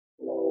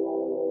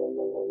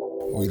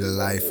We the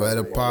life of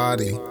the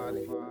party.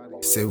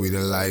 Say we the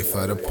life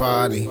of the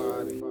party.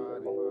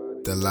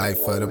 The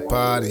life of the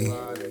party.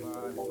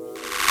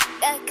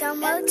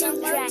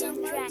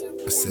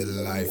 I said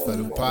the life of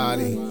the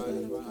party.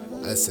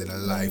 I said the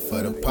life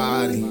of the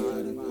party.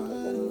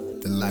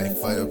 The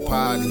life of the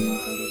party.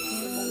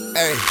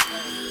 Hey,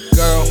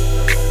 girl,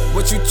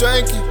 what you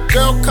drinking?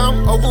 Girl,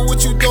 come over,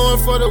 what you doing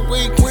for the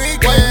weekend?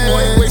 White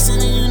boy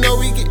wasting and you know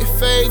we getting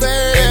faded.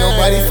 Ain't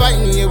nobody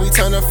fighting, yeah, we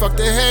tryna fuck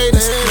the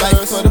haters.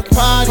 Life for the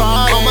party,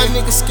 all my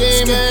niggas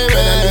scheming.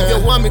 Better leave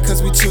your woman,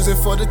 cause we choosing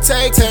for the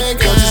take.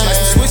 Girl, just like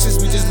some switches,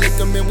 we just lick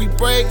them and we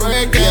break.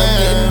 Yeah, I'm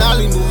getting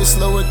ollie, moving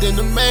slower than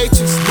the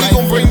Matrix. We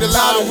gon' bring the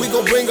lotto, we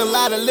gon' bring a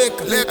lot of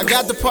liquor. I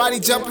got the party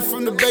jumping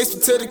from the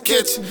basement to the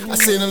kitchen. I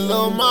seen a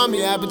little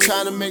mommy, I been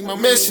trying to make my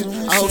mission.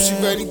 I hope she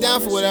ready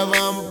down for whatever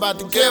I'm about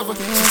to give her.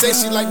 She say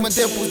she like my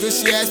dimples, then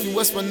she asked me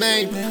what's my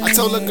name. I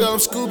told her, girl, I'm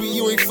Scooby,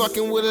 you ain't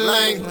fucking with a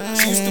lame.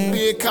 She used to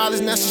be in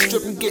college, now she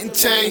stripping, getting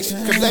changed.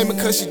 Could blame her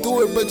cause she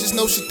do it, but just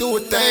know she do her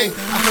thing.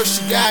 I heard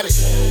she got it,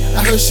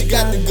 I heard she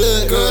got the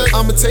good.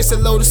 I'ma taste a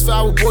lotus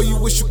flower, boy, you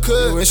wish you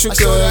could. I showed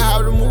her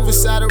how to move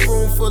inside a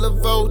room full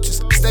of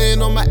vultures.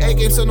 Staying on my A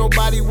game so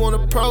nobody won't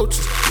approach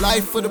us.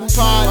 Life for the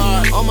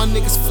party, all my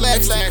niggas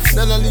flex.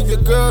 Then I leave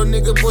your girl,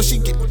 nigga, boy, she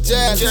getting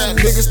jealous.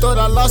 Niggas thought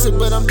I lost it,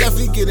 but I'm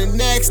definitely getting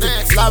next.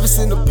 Live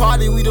in the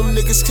party, we them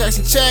niggas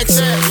cashing checks.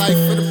 Life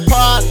for the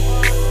party,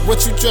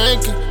 what you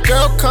drinking?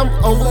 Girl, come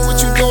over,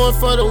 what you doing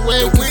for the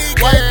weekend?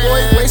 White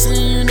boy wasting,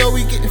 you know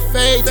we getting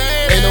faded.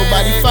 Ain't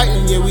nobody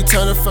fighting, yeah, we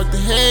tryna fuck the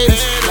haters.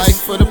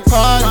 Life for the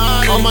party,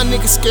 all my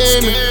niggas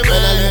scheming.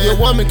 Better leave your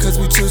woman, cause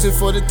we choosing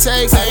for the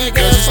take.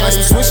 Girl, just like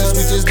some switches,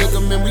 we just lick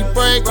them and we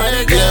break. Yeah,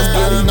 I'm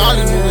getting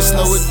naughty, moving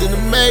slower than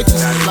the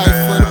Matrix. Life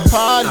for the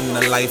party, I'm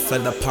the life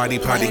of the party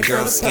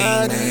girl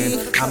scheming.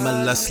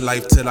 I'ma lust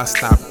life till I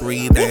stop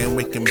breathing.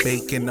 Wake and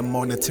bake in the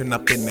morning, turn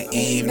up in the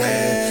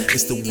evening.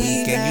 It's the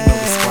weekend, you know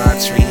the squad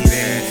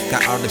treating.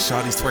 Got all the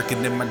shawties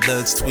twerking and my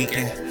duds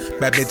tweaking.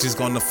 Bad bitches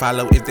gonna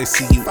follow if they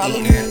see you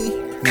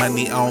eating.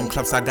 Money on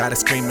clubs, I got a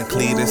screaming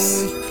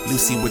Cletus.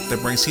 Lucy with the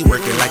brain, she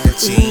working like a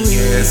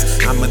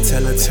genius. I'ma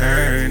tell her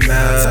turn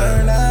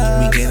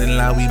up. We getting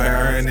loud, we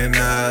burning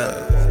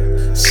up.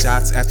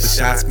 Shots after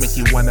shots make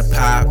you wanna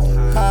pop.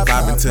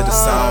 Vibing to the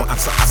song, I'm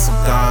so awesome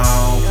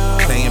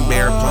gone. Playing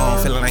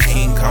baritone, feeling like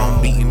King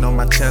Kong. Beating on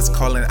my chest,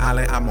 calling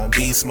island, I'm on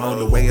beast mode.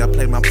 The way I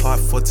play my part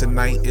for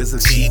tonight is a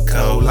cheat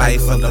code.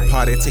 Life of the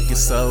party, take your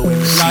soul in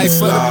the sheets. Life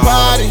for the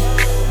party,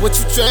 what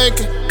you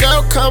drinking?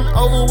 Girl, come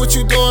over, what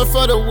you doing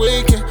for the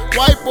weekend?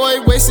 White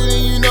boy wasted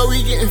and you know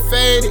we getting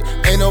faded.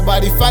 Ain't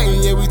nobody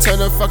fighting, yeah, we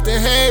tryna fuck the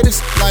haters.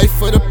 Life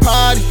for the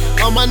party,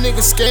 all my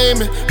niggas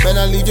scheming.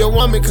 Better leave your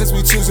woman, cause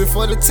we choosing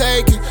for the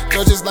taking.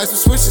 Girl, just like some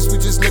switches, we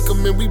just lick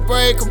them and we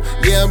break them.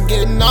 Yeah, I'm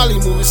getting ollie,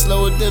 moving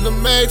slower than the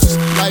Matrix.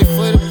 Life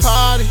for the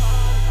party,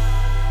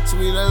 so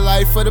we the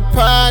life for the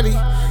party.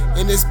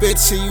 In this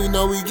bitch, and you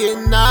know we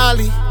getting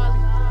ollie.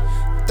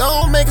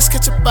 Don't make us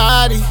catch a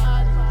body.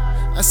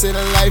 I said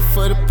a life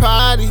for the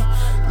party.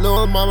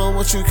 Lil' mama,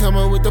 what you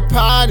coming with the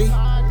party?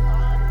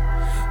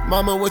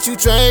 Mama, what you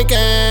drinking?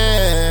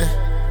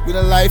 We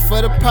the life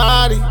for the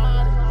party.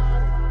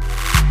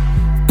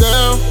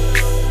 Girl,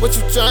 what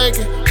you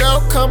drinking?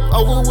 Girl, come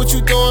over, what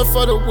you doing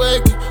for the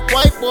weekend?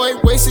 White boy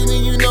wasting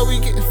and you know we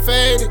getting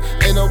faded.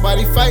 Ain't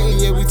nobody fighting,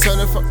 yeah, we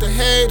tryna fuck the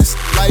haters.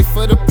 Life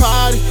for the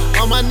party,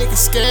 all my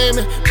niggas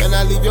scheming. Better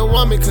not leave your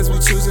woman, cause we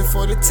choosing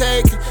for the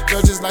taking.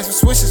 Girl, just like some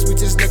switches, we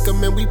just lick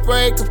them and we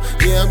break them.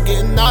 Yeah, I'm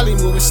getting ollie,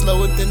 moving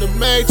slower than the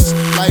Matrix.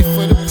 Life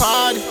for the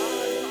party.